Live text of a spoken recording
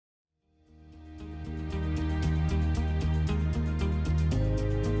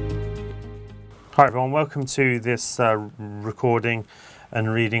Hi everyone, welcome to this recording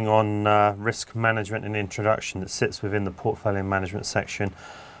and reading on risk management and introduction that sits within the portfolio management section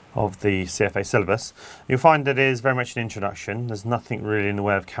of the CFA syllabus. You'll find that it is very much an introduction. There's nothing really in the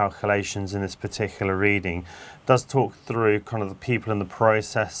way of calculations in this particular reading. It does talk through kind of the people and the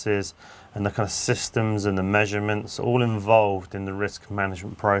processes and the kind of systems and the measurements all involved in the risk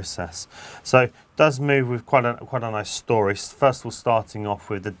management process. So it does move with quite a nice story. First of all, starting off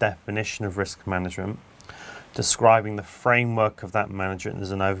with the definition of risk management, describing the framework of that management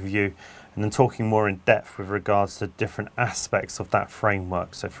as an overview, and then talking more in depth with regards to different aspects of that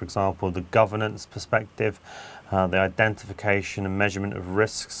framework. So for example, the governance perspective, the identification and measurement of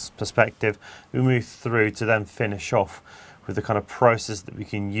risks perspective. We move through to then finish off with the kind of process that we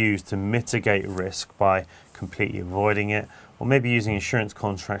can use to mitigate risk by completely avoiding it, or maybe using insurance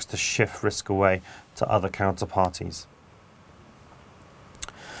contracts to shift risk away to other counterparties.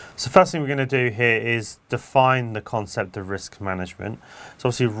 So first thing we're going to do here is define the concept of risk management. So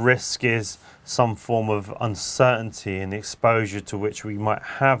obviously risk is some form of uncertainty and the exposure to which we might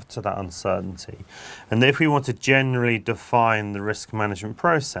have to that uncertainty. And if we want to generally define the risk management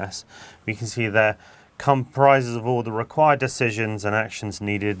process, we can see there comprises of all the required decisions and actions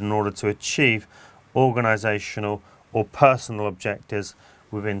needed in order to achieve organizational or personal objectives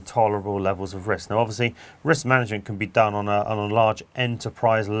within tolerable levels of risk. Now obviously risk management can be done on a large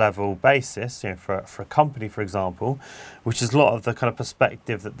enterprise level basis, for a company for example, which is a lot of the kind of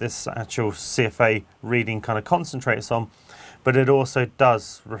perspective that this actual CFA reading kind of concentrates on. But it also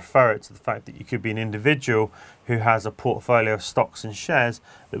does refer it to the fact that you could be an individual who has a portfolio of stocks and shares,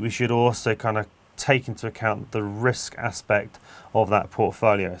 that we should also kind of take into account the risk aspect of that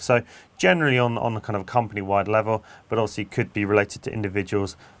portfolio. So generally on the kind of company-wide level, but also could be related to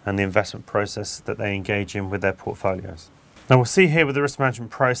individuals and the investment process that they engage in with their portfolios. Now we'll see here with the risk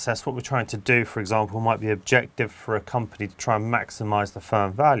management process what we're trying to do, for example, might be objective for a company to try and maximize the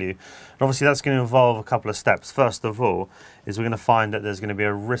firm value. And obviously that's going to involve a couple of steps. First of all is we're going to find that there's going to be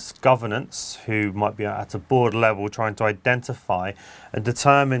a risk governance who might be at a board level trying to identify and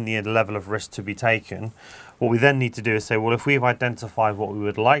determine the level of risk to be taken. What we then need to do is say, well, if we've identified what we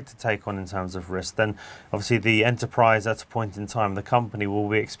would like to take on in terms of risk, then obviously the enterprise at a point in time, the company will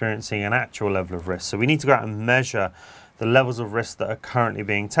be experiencing an actual level of risk. So we need to go out and measure the levels of risk that are currently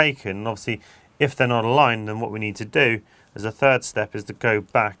being taken. And obviously, if they're not aligned, then what we need to do as a third step is to go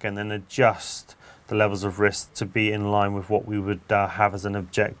back and then adjust the levels of risk to be in line with what we would have as an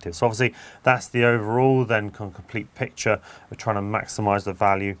objective. So obviously, that's the overall then complete picture of trying to maximize the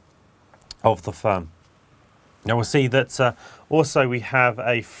value of the firm. Now we'll see that also we have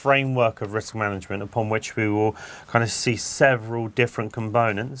a framework of risk management upon which we will kind of see several different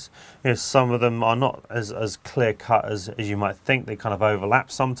components. Some of them are not as clear cut as you might think. They kind of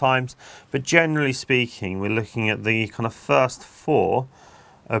overlap sometimes, but generally speaking, we're looking at the kind of first four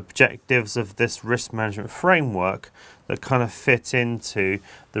objectives of this risk management framework that kind of fit into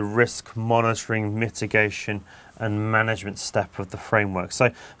the risk monitoring, mitigation and management step of the framework. So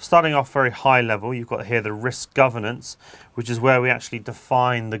starting off very high level, you've got here the risk governance, which is where we actually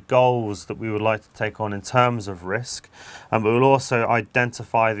define the goals that we would like to take on in terms of risk. But we'll also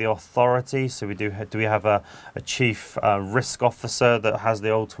identify the authority. So we do we have a chief risk officer that has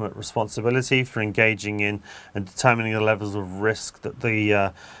the ultimate responsibility for engaging in and determining the levels of risk that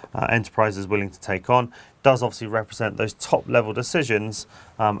the enterprise is willing to take on. Does obviously represent those top level decisions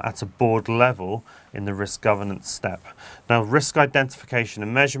at a board level in the risk governance step. Now risk identification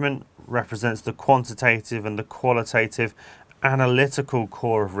and measurement represents the quantitative and the qualitative analytical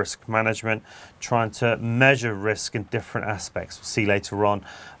core of risk management, trying to measure risk in different aspects. We'll see later on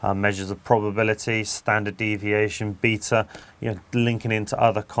measures of probability, standard deviation, beta, linking into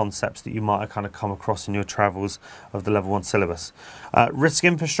other concepts that you might have kind of come across in your travels of the level 1 syllabus. Risk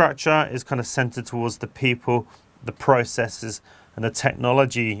infrastructure is kind of centered towards the people, the processes and the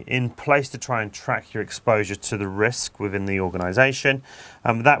technology in place to try and track your exposure to the risk within the organization.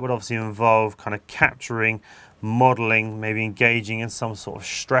 That would obviously involve kind of capturing, modeling, maybe engaging in some sort of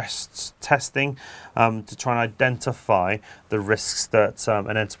stress testing to try and identify the risks that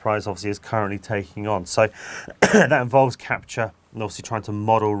an enterprise obviously is currently taking on. So that involves capture and obviously trying to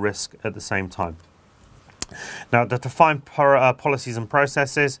model risk at the same time. Now, the defined policies and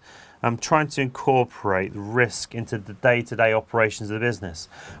processes, trying to incorporate risk into the day-to-day operations of the business.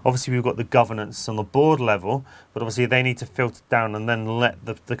 Obviously, we've got the governance on the board level, but obviously they need to filter down and then let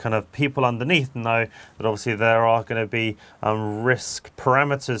the kind of people underneath know that obviously there are going to be risk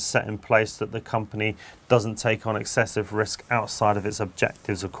parameters set in place that the company doesn't take on excessive risk outside of its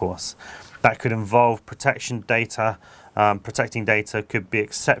objectives, of course. That could involve protection data. Protecting data could be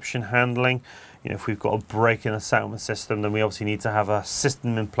exception handling. if we've got a break in a settlement system, then we obviously need to have a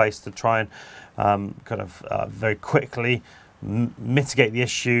system in place to try and very quickly mitigate the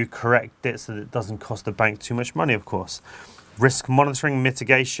issue, correct it so that it doesn't cost the bank too much money, of course. Risk monitoring,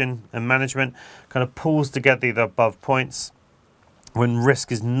 mitigation and management kind of pulls together the above points when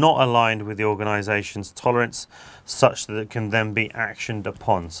risk is not aligned with the organisation's tolerance such that it can then be actioned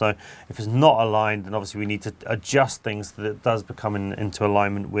upon. So if it's not aligned, then obviously we need to adjust things so that it does become into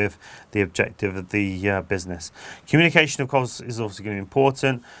alignment with the objective of the business. Communication, of course, is obviously going to be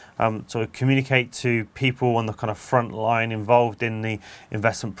important. So communicate to people on the kind of front line involved in the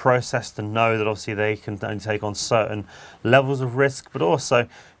investment process to know that obviously they can only take on certain levels of risk, but also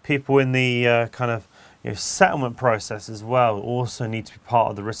people in the settlement process as well also need to be part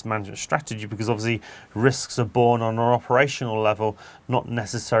of the risk management strategy, because obviously risks are born on an operational level, not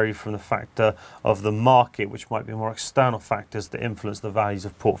necessarily from the factor of the market, which might be more external factors that influence the values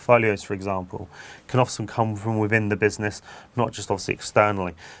of portfolios, for example. Can often come from within the business, not just obviously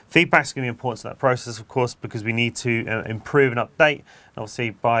externally. Feedback's going to be important to that process, of course, because we need to improve and update. Obviously,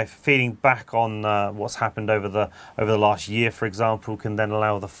 by feeding back on what's happened over the last year, for example, can then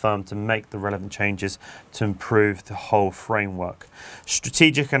allow the firm to make the relevant changes to improve the whole framework.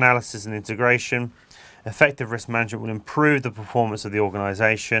 Strategic analysis and integration. Effective risk management will improve the performance of the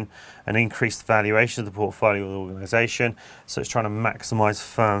organisation and increase the valuation of the portfolio of the organisation. So it's trying to maximise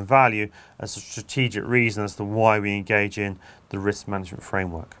firm value as a strategic reason as to why we engage in the risk management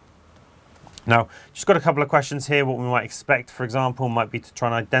framework. Now, just got a couple of questions here. What we might expect, for example, might be to try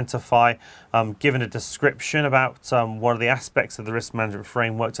and identify, given a description about what are the aspects of the risk management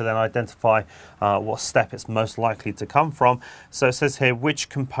framework, to then identify what step it's most likely to come from. So it says here, which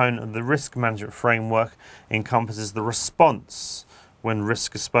component of the risk management framework encompasses the response when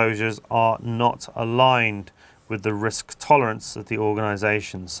risk exposures are not aligned with the risk tolerance of the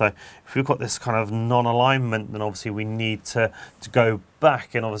organisation. So if we've got this kind of non-alignment, then obviously we need to go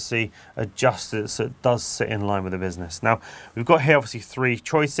back and obviously adjust it so it does sit in line with the business. Now, we've got here obviously three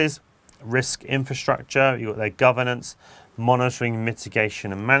choices: risk infrastructure, you've got their governance, monitoring,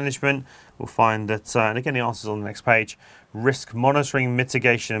 mitigation and management. We'll find that, and again the answer's on the next page, risk monitoring,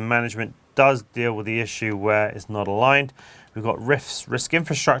 mitigation and management does deal with the issue where it's not aligned. We've got risk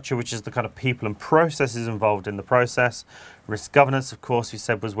infrastructure, which is the kind of people and processes involved in the process. Risk governance, of course, we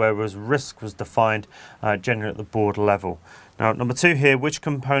said was where risk was defined generally at the board level. Now, number two here, which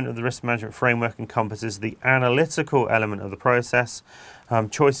component of the risk management framework encompasses the analytical element of the process?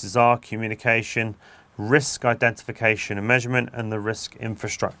 Choices are communication, risk identification and measurement, and the risk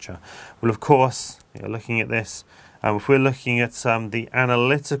infrastructure. Well, of course, looking at this, if we're looking at the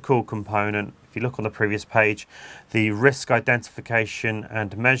analytical component, if you look on the previous page, the risk identification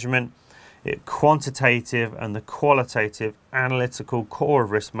and measurement, quantitative and the qualitative analytical core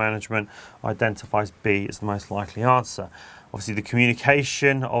of risk management identifies B as the most likely answer. Obviously, the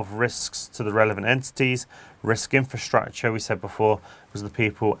communication of risks to the relevant entities, risk infrastructure, we said before, was the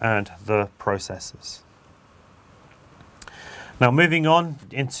people and the processes. Now, moving on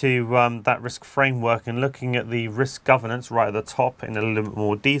into that risk framework and looking at the risk governance right at the top in a little bit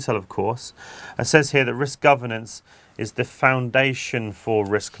more detail, of course. It says here that risk governance is the foundation for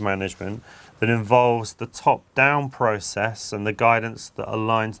risk management that involves the top-down process and the guidance that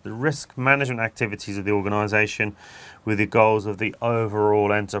aligns the risk management activities of the organisation with the goals of the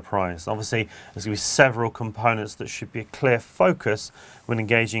overall enterprise. Obviously, there's going to be several components that should be a clear focus when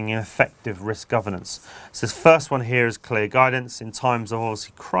engaging in effective risk governance. So this first one here is clear guidance in times of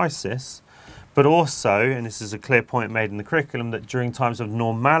obviously crisis, but also, and this is a clear point made in the curriculum, that during times of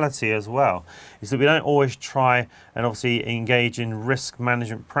normality as well, is that we don't always try and obviously engage in risk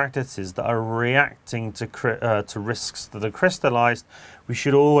management practices that are reacting to risks that are crystallized. We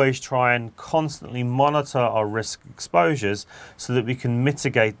should always try and constantly monitor our risk exposures so that we can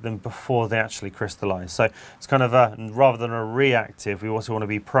mitigate them before they actually crystallize. So it's kind of rather than a reactive, we also want to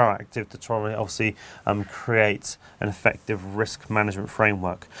be proactive to try and obviously create an effective risk management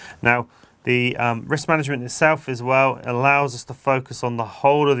framework. Now, the risk management itself as well allows us to focus on the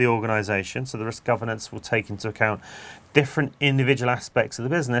whole of the organisation. So the risk governance will take into account different individual aspects of the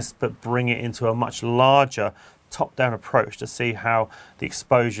business, but bring it into a much larger top-down approach to see how the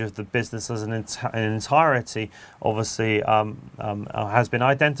exposure of the business as an entirety obviously has been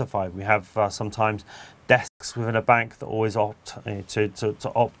identified. We have sometimes desks within a bank that always opt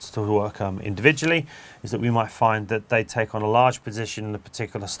to work individually, is that we might find that they take on a large position in a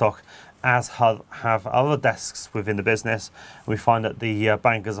particular stock, as have other desks within the business. We find that the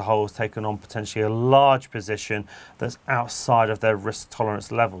bank as a whole has taken on potentially a large position that's outside of their risk tolerance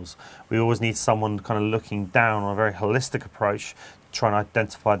levels. We always need someone kind of looking down on a very holistic approach, trying to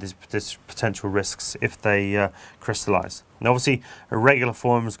identify these potential risks if they crystallize. And obviously, a regular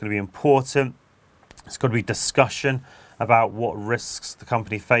forum is going to be important. It's got to be discussion about what risks the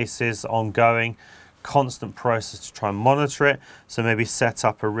company faces ongoing, constant process to try and monitor it. So maybe set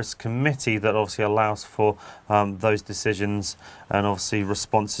up a risk committee that obviously allows for those decisions and obviously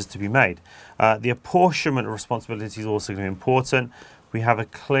responses to be made. The apportionment of responsibility is also going to be important. We have a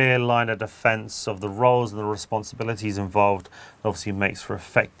clear line of defence of the roles and the responsibilities involved that obviously makes for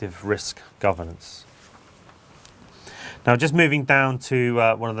effective risk governance. Now, just moving down to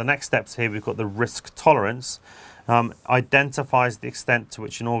one of the next steps here, we've got the risk tolerance. Identifies the extent to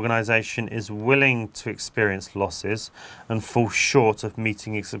which an organisation is willing to experience losses and fall short of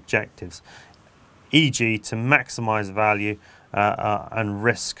meeting its objectives, e.g. to maximise value and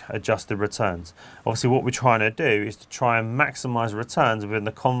risk-adjusted returns. Obviously, what we're trying to do is to try and maximise returns within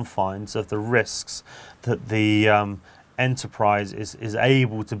the confines of the risks that the enterprise is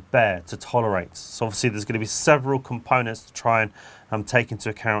able to bear, to tolerate. So obviously there's going to be several components to try and take into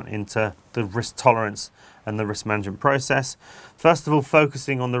account into the risk tolerance and the risk management process. First of all,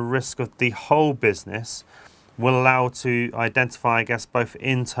 focusing on the risk of the whole business will allow to identify, I guess, both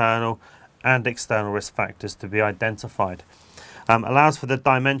internal and external risk factors to be identified. Allows for the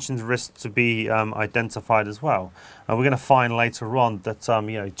dimensions of risk to be identified as well. We're going to find later on that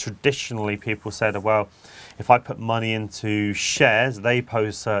traditionally people said, well, if I put money into shares, they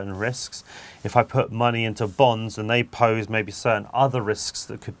pose certain risks. If I put money into bonds, and they pose maybe certain other risks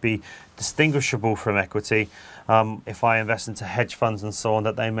that could be distinguishable from equity. If I invest into hedge funds and so on,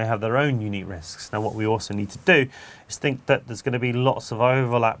 that they may have their own unique risks. Now, what we also need to do is think that there's going to be lots of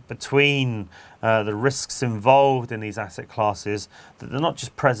overlap between the risks involved in these asset classes, that they're not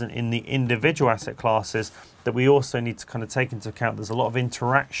just present in the individual asset classes, that we also need to kind of take into account there's a lot of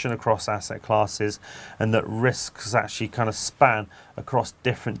interaction across asset classes, and that risks actually kind of span across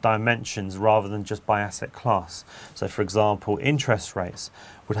different dimensions rather than just by asset class. So for example, interest rates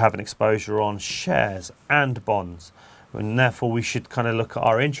would have an exposure on shares and bonds, and therefore we should kind of look at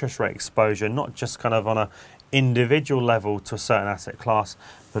our interest rate exposure not just kind of on a individual level to a certain asset class,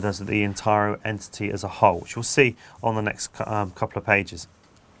 but as the entire entity as a whole, which we'll see on the next couple of pages.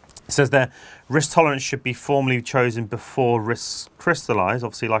 It says there, risk tolerance should be formally chosen before risks crystallise.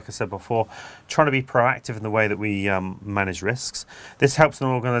 Obviously, like I said before, trying to be proactive in the way that we manage risks. This helps an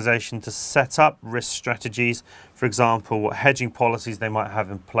organisation to set up risk strategies, for example, what hedging policies they might have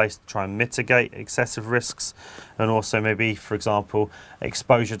in place to try and mitigate excessive risks, and also maybe, for example,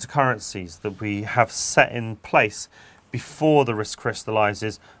 exposure to currencies that we have set in place before the risk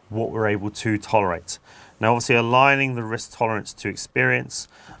crystallises, what we're able to tolerate. Now, obviously, aligning the risk tolerance to experience.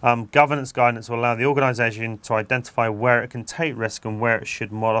 Governance guidance will allow the organisation to identify where it can take risk and where it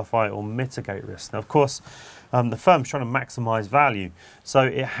should modify or mitigate risk. Now, of course, the firm's trying to maximise value, so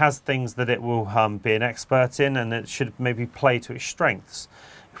it has things that it will be an expert in, and it should maybe play to its strengths.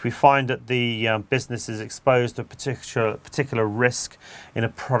 If we find that the business is exposed to a particular risk in a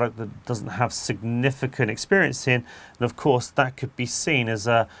product that doesn't have significant experience in, then of course that could be seen as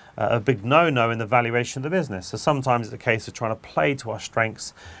a big no-no in the valuation of the business. So sometimes it's a case of trying to play to our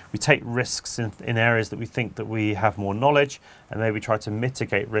strengths. We take risks in areas that we think that we have more knowledge, and maybe try to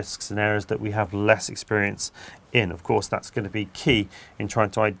mitigate risks in areas that we have less experience in. Of course, that's going to be key in trying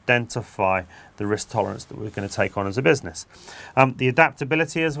to identify the risk tolerance that we're going to take on as a business. The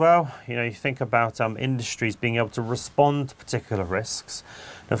adaptability as well. You think about industries being able to respond to particular risks.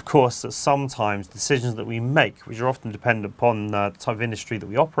 And of course, that sometimes decisions that we make, which are often dependent upon the type of industry that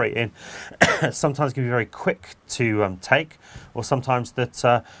we operate in, sometimes can be very quick to take, or sometimes that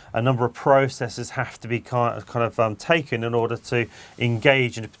a number of processes have to be kind of taken in order to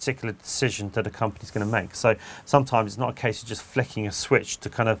engage in a particular decision that a company's going to make. So sometimes it's not a case of just flicking a switch to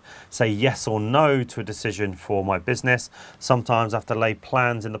kind of say yes or no to a decision for my business. Sometimes I have to lay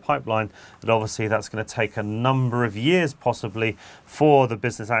plans in the pipeline that obviously that's going to take a number of years possibly for the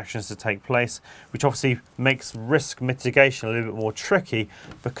business actions to take place, which obviously makes risk mitigation a little bit more tricky,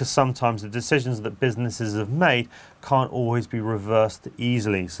 because sometimes the decisions that businesses have made can't always be reversed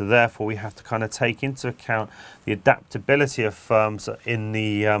easily. So therefore we have to kind of take into account the adaptability of firms in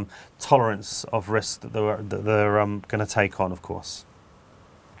the tolerance of risk that they're going to take on, of course.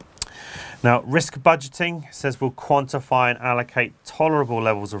 Now, risk budgeting says we'll quantify and allocate tolerable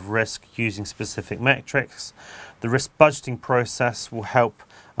levels of risk using specific metrics. The risk budgeting process will help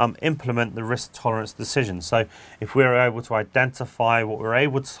implement the risk tolerance decision. So if we're able to identify what we're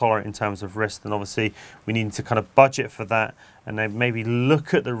able to tolerate in terms of risk, then obviously we need to kind of budget for that and then maybe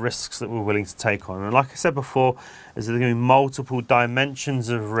look at the risks that we're willing to take on. And like I said before, there's going to be multiple dimensions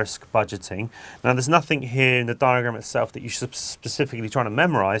of risk budgeting. Now, there's nothing here in the diagram itself that you should specifically try to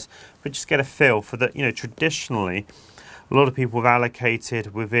memorize, but just get a feel for that. You know, traditionally, a lot of people have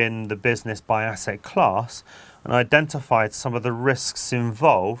allocated within the business by asset class and identified some of the risks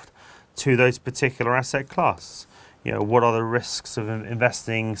involved to those particular asset classes. You know, what are the risks of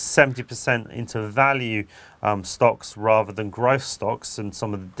investing 70% into value stocks rather than growth stocks, and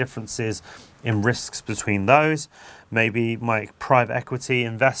some of the differences in risks between those. Maybe my private equity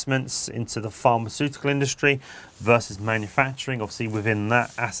investments into the pharmaceutical industry versus manufacturing, obviously within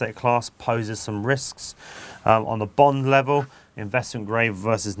that asset class poses some risks. On the bond level, investment grade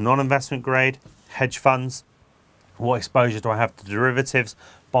versus non-investment grade, hedge funds, what exposure do I have to derivatives,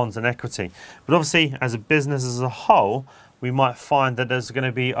 bonds and equity. But obviously, as a business as a whole, we might find that there's going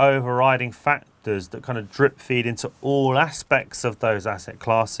to be overriding factors that kind of drip feed into all aspects of those asset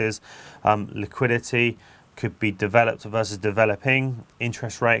classes. Liquidity could be developed versus developing,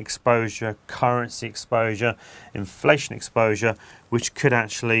 interest rate exposure, currency exposure, inflation exposure, which could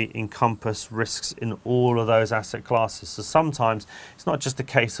actually encompass risks in all of those asset classes. So sometimes it's not just a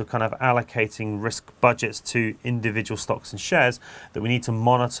case of kind of allocating risk budgets to individual stocks and shares, that we need to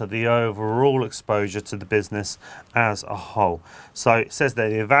monitor the overall exposure to the business as a whole. So it says that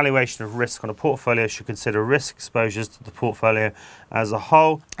the evaluation of risk on a portfolio should consider risk exposures to the portfolio as a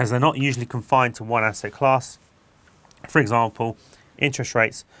whole, as they're not usually confined to one asset class. For example, interest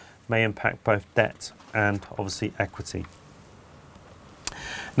rates may impact both debt and obviously equity.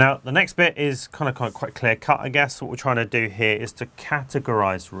 Now, the next bit is kind of quite clear cut, I guess. What we're trying to do here is to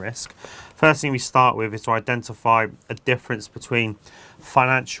categorize risk. First thing we start with is to identify a difference between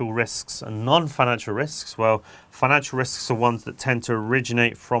financial risks and non-financial risks. Well, financial risks are ones that tend to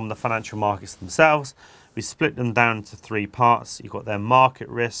originate from the financial markets themselves. We split them down into three parts. You've got their market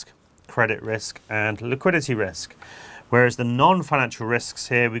risk, credit risk, and liquidity risk. Whereas the non-financial risks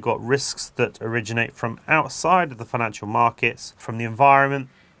here, we've got risks that originate from outside of the financial markets, from the environment,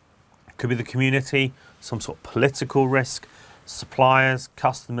 could be the community, some sort of political risk, suppliers,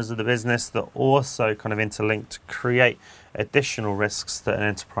 customers of the business that also kind of interlink to create additional risks that an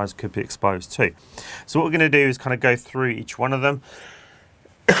enterprise could be exposed to. So what we're going to do is kind of go through each one of them.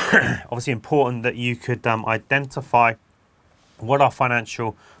 Obviously important that you could identify what are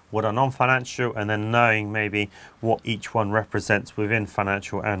financial, what are non-financial, and then knowing maybe what each one represents within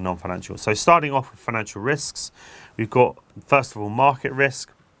financial and non-financial. So starting off with financial risks, we've got, first of all, market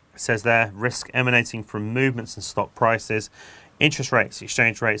risk. It says there, risk emanating from movements in stock prices, interest rates,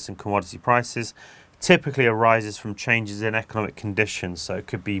 exchange rates, and commodity prices. Typically arises from changes in economic conditions. So it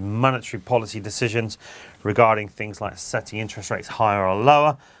could be monetary policy decisions regarding things like setting interest rates higher or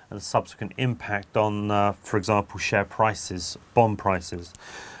lower, and the subsequent impact on, for example, share prices, bond prices.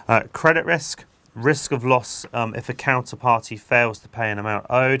 Credit risk, risk of loss if a counterparty fails to pay an amount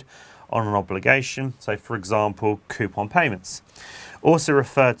owed on an obligation. So, for example, coupon payments. Also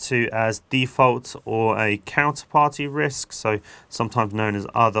referred to as default or a counterparty risk, so sometimes known as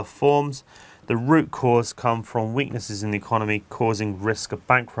other forms. The root cause come from weaknesses in the economy causing risk of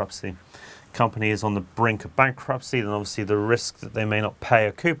bankruptcy. Company is on the brink of bankruptcy, then obviously the risk that they may not pay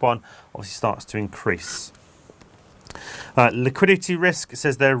a coupon obviously starts to increase. Liquidity risk, it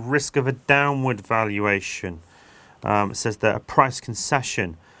says there risk of a downward valuation. It says that a price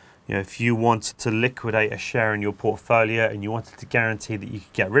concession. You know, if you wanted to liquidate a share in your portfolio and you wanted to guarantee that you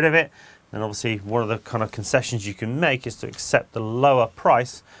could get rid of it, then obviously one of the kind of concessions you can make is to accept the lower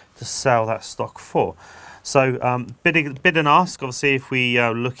price to sell that stock for. So bid and ask, obviously if we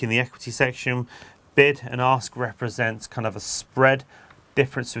look in the equity section, bid and ask represents kind of a spread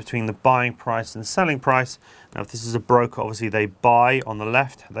difference between the buying price and the selling price. Now if this is a broker, obviously they buy on the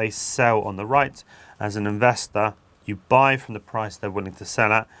left, they sell on the right. As an investor, you buy from the price they're willing to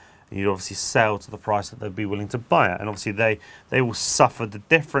sell at, and you'd obviously sell to the price that they'd be willing to buy at. And obviously they will suffer the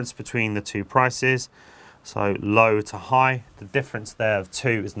difference between the two prices. So low to high, the difference there of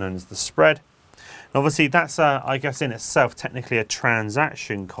two is known as the spread. And obviously that's, I guess in itself, technically a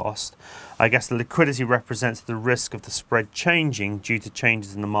transaction cost. I guess the liquidity represents the risk of the spread changing due to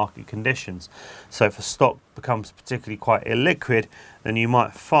changes in the market conditions. So if a stock becomes particularly quite illiquid, then you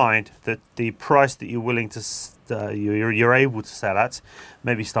might find that the price that you're willing to, you're able to sell at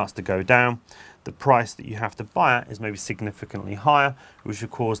maybe starts to go down. the price that you have to buy at is maybe significantly higher, which will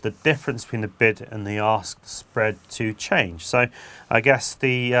cause the difference between the bid and the ask spread to change. So I guess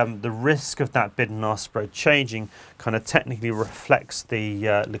the risk of that bid and ask spread changing kind of technically reflects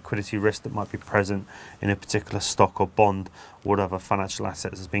the liquidity risk that might be present in a particular stock or bond or whatever financial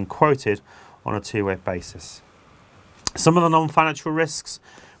assets has been quoted on a two-way basis. Some of the non-financial risks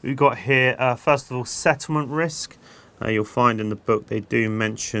we've got here, first of all, settlement risk. You'll find in the book they do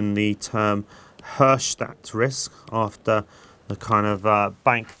mention the term Herstatt risk after the kind of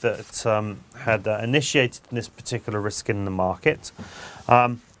bank that had initiated this particular risk in the market.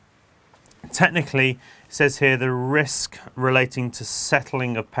 Technically, it says here the risk relating to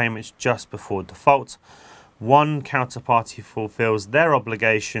settling of payments just before default. One counterparty fulfills their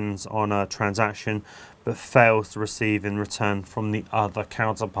obligations on a transaction but fails to receive in return from the other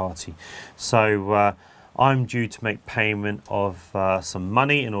counterparty. So I'm due to make payment of some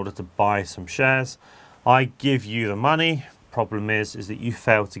money in order to buy some shares. I give you the money. Problem is that you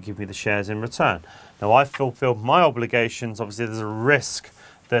fail to give me the shares in return. Now I've fulfilled my obligations. Obviously there's a risk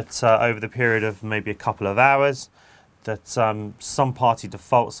that over the period of maybe a couple of hours that some party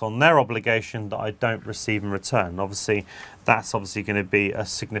defaults on their obligation that I don't receive in return. Obviously that's obviously going to be a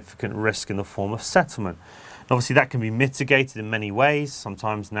significant risk in the form of settlement. Obviously that can be mitigated in many ways.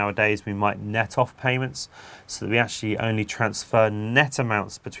 Sometimes nowadays we might net off payments so that we actually only transfer net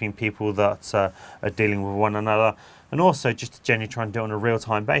amounts between people that are dealing with one another, and also just to generally try and do it on a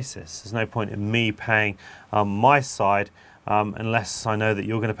real-time basis. There's no point in me paying my side unless I know that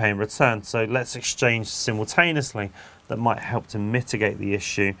you're going to pay in return. So let's exchange simultaneously. That might help to mitigate the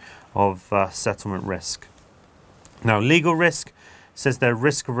issue of settlement risk. Now, legal risk says they're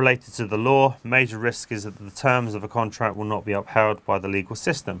risk related to the law. Major risk is that the terms of a contract will not be upheld by the legal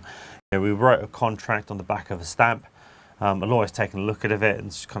system. You know, we wrote a contract on the back of a stamp. A lawyer's taken a look at it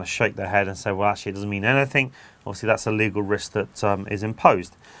and just kind of shake their head and say, well, actually, it doesn't mean anything. Obviously, that's a legal risk that is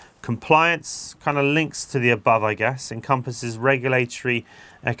imposed. Compliance kind of links to the above, I guess, encompasses regulatory,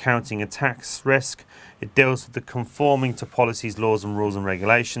 accounting and tax risk. It deals with the conforming to policies, laws and rules and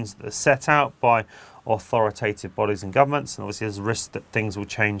regulations that are set out by authoritative bodies and governments, and obviously there's a risk that things will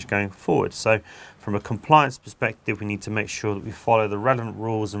change going forward. So from a compliance perspective, we need to make sure that we follow the relevant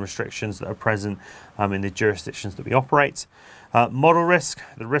rules and restrictions that are present in the jurisdictions that we operate. Model risk,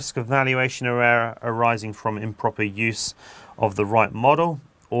 the risk of valuation error arising from improper use of the right model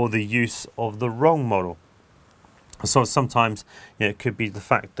or the use of the wrong model. So sometimes it could be the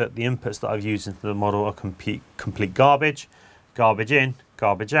fact that the inputs that I've used into the model are complete garbage, garbage in,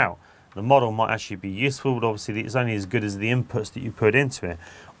 garbage out. The model might actually be useful, but obviously it's only as good as the inputs that you put into it.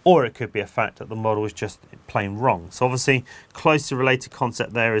 Or it could be a fact that the model is just plain wrong. So obviously, closely related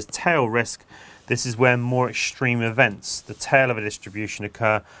concept there is tail risk. This is where more extreme events, the tail of a distribution,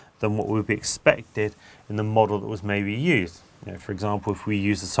 occur than what would be expected in the model that was maybe used. For example, if we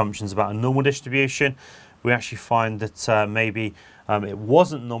use assumptions about a normal distribution, we actually find that maybe it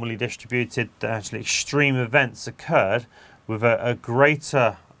wasn't normally distributed, that actually extreme events occurred with a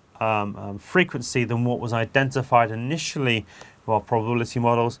greater frequency than what was identified initially with our probability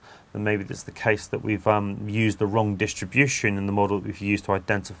models. Then maybe it's the case that we've used the wrong distribution in the model that we've used to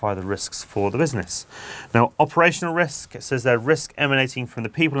identify the risks for the business. Now, operational risk, it says they're risk emanating from the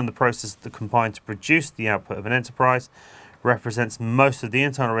people and the process that combine to produce the output of an enterprise. Represents most of the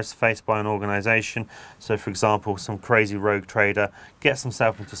internal risk faced by an organization. So for example, some crazy rogue trader gets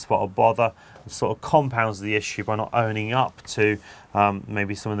himself into a spot of bother and sort of compounds the issue by not owning up to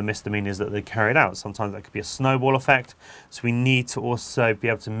maybe some of the misdemeanors that they carried out. Sometimes that could be a snowball effect. So we need to also be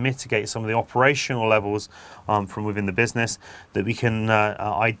able to mitigate some of the operational levels from within the business, that we can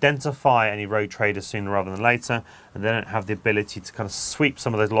identify any rogue traders sooner rather than later, and they don't have the ability to kind of sweep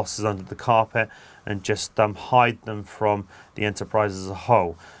some of those losses under the carpet and just hide them from the enterprise as a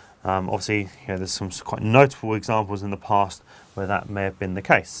whole. Obviously, there's some quite notable examples in the past where that may have been the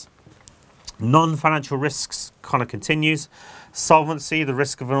case. Non-financial risks kind of continues. Solvency, the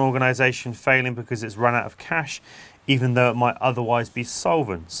risk of an organization failing because it's run out of cash, even though it might otherwise be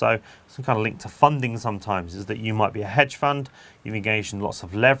solvent. So some kind of link to funding sometimes is that you might be a hedge fund, you've engaged in lots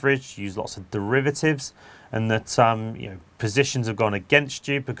of leverage, use lots of derivatives, and that positions have gone against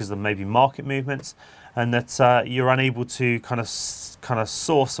you because of maybe market movements, and that you're unable to kind of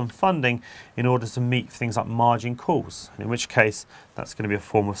source some funding in order to meet things like margin calls, in which case that's going to be a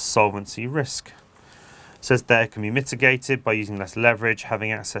form of solvency risk. It says there can be mitigated by using less leverage,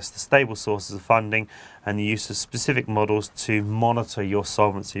 having access to stable sources of funding, and the use of specific models to monitor your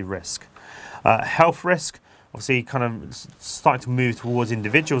solvency risk. Health risk, obviously kind of starting to move towards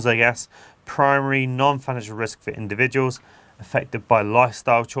individuals, I guess. Primary non-financial risk for individuals, affected by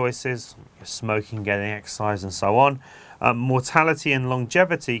lifestyle choices, smoking, getting exercise, and so on. Mortality and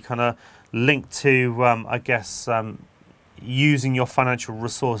longevity kind of linked to, I guess, using your financial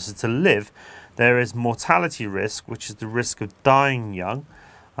resources to live. There is mortality risk, which is the risk of dying young,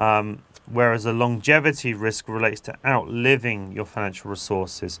 whereas a longevity risk relates to outliving your financial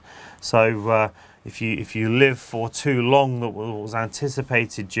resources. So if you live for too long than what was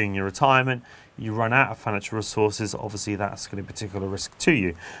anticipated during your retirement, you run out of financial resources, obviously that's going to be a particular risk to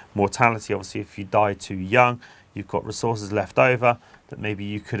you. Mortality, obviously, if you die too young, you've got resources left over that maybe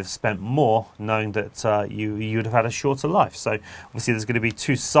you could have spent more, knowing that you would have had a shorter life. So obviously there's going to be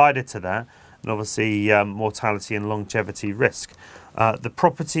two-sided to that, and obviously mortality and longevity risk. The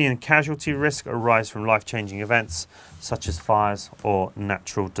property and casualty risk arise from life-changing events such as fires or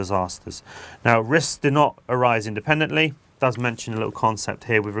natural disasters. Now, risks do not arise independently. It does mention a little concept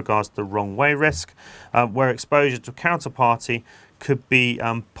here with regards to the wrong way risk, where exposure to a counterparty could be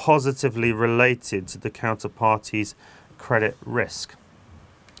positively related to the counterparty's credit risk.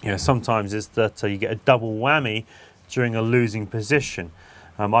 Sometimes it's that you get a double whammy during a losing position.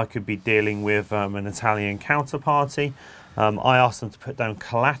 I could be dealing with an Italian counterparty. I asked them to put down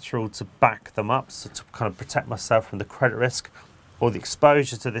collateral to back them up, so to kind of protect myself from the credit risk or the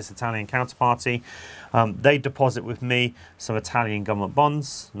exposure to this Italian counterparty. They deposit with me some Italian government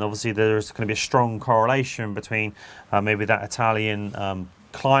bonds, and obviously there's going to be a strong correlation between maybe that Italian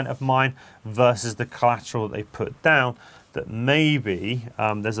client of mine versus the collateral that they put down, that maybe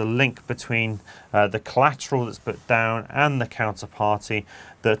there's a link between the collateral that's put down and the counterparty,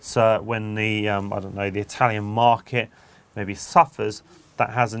 that when the the Italian market maybe suffers,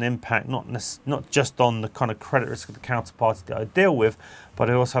 that has an impact not just on the kind of credit risk of the counterparty that I deal with, but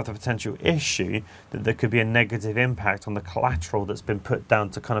I also have the potential issue that there could be a negative impact on the collateral that's been put down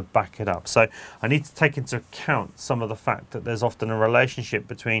to kind of back it up. So I need to take into account some of the fact that there's often a relationship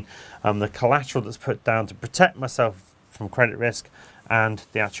between the collateral that's put down to protect myself from credit risk and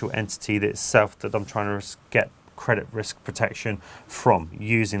the actual entity itself that I'm trying to get credit risk protection from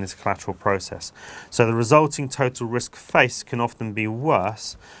using this collateral process. So the resulting total risk faced can often be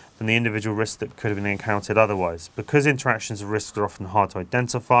worse than the individual risk that could have been encountered otherwise. Because interactions of risks are often hard to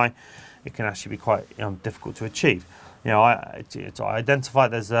identify, it can actually be quite difficult to achieve. To identify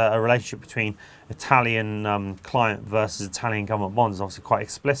there's a relationship between Italian client versus Italian government bonds is obviously quite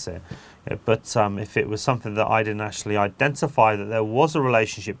explicit. But if it was something that I didn't actually identify that there was a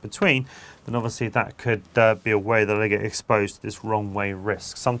relationship between, then obviously that could be a way that I get exposed to this wrong way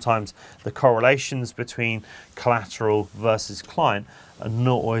risk. Sometimes the correlations between collateral versus client are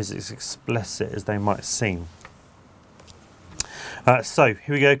not always as explicit as they might seem. So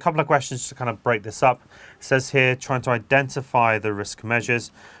here we go, a couple of questions to kind of break this up. It says here, trying to identify the risk measures.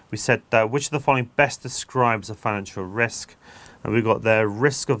 We said, which of the following best describes a financial risk? And we've got the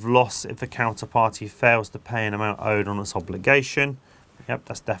risk of loss if a counterparty fails to pay an amount owed on its obligation. Yep,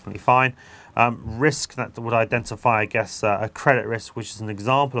 that's definitely fine. Risk that would identify, I guess, a credit risk, which is an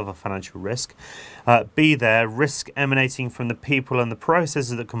example of a financial risk. B there, risk emanating from the people and the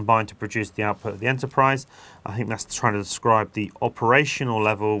processes that combine to produce the output of the enterprise. I think that's trying to describe the operational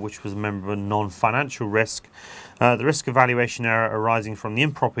level, which was a member of a non-financial risk. The risk of valuation error arising from the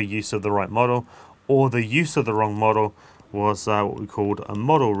improper use of the right model or the use of the wrong model was what we called a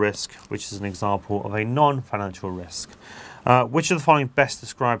model risk, which is an example of a non-financial risk. Which of the following best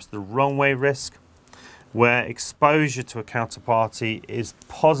describes the wrong way risk? Where exposure to a counterparty is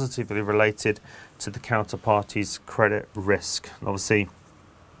positively related to the counterparty's credit risk. And obviously,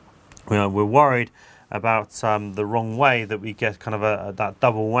 we're worried about the wrong way, that we get kind of that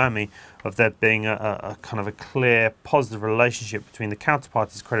double whammy of there being a kind of a clear positive relationship between the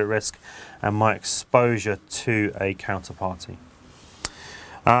counterparty's credit risk and my exposure to a counterparty.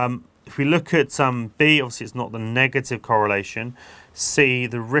 If we look at B, obviously it's not the negative correlation. C,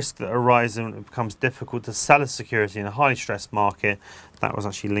 the risk that arises when it becomes difficult to sell a security in a highly stressed market. That was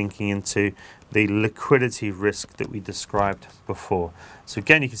actually linking into the liquidity risk that we described before. So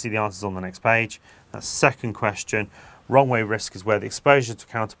again, you can see the answers on the next page. That second question, wrong way risk is where the exposure to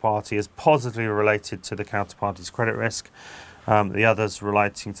counterparty is positively related to the counterparty's credit risk. The others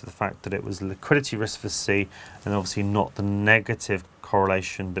relating to the fact that it was liquidity risk for C, and obviously not the negative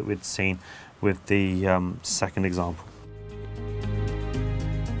correlation that we'd seen with the second example.